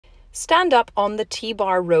Stand up on the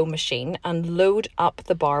T-bar row machine and load up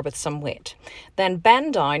the bar with some weight. Then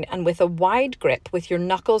bend down and with a wide grip with your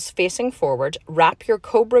knuckles facing forward, wrap your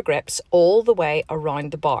Cobra grips all the way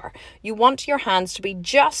around the bar. You want your hands to be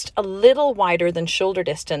just a little wider than shoulder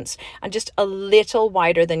distance and just a little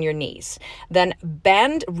wider than your knees. Then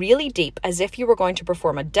bend really deep as if you were going to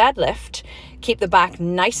perform a deadlift. Keep the back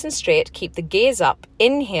nice and straight, keep the gaze up,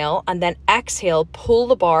 inhale, and then exhale, pull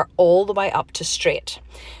the bar all the way up to straight.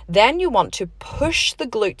 Then you want to push the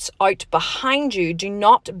glutes out behind you. Do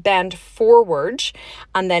not bend forward,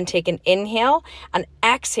 and then take an inhale and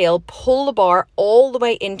exhale, pull the bar all the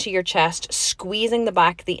way into your chest, squeezing the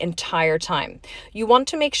back the entire time. You want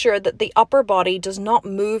to make sure that the upper body does not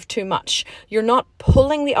move too much. You're not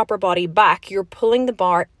pulling the upper body back, you're pulling the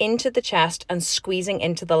bar into the chest and squeezing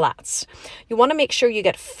into the lats. You want to make sure you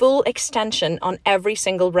get full extension on every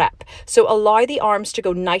single rep. So allow the arms to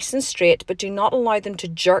go nice and straight, but do not allow them to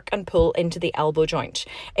jerk and pull into the elbow joint.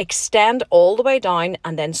 Extend all the way down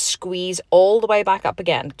and then squeeze all the way back up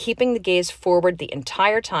again, keeping the gaze forward the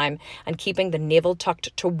entire time and keeping the navel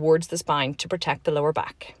tucked towards the spine to protect the lower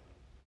back.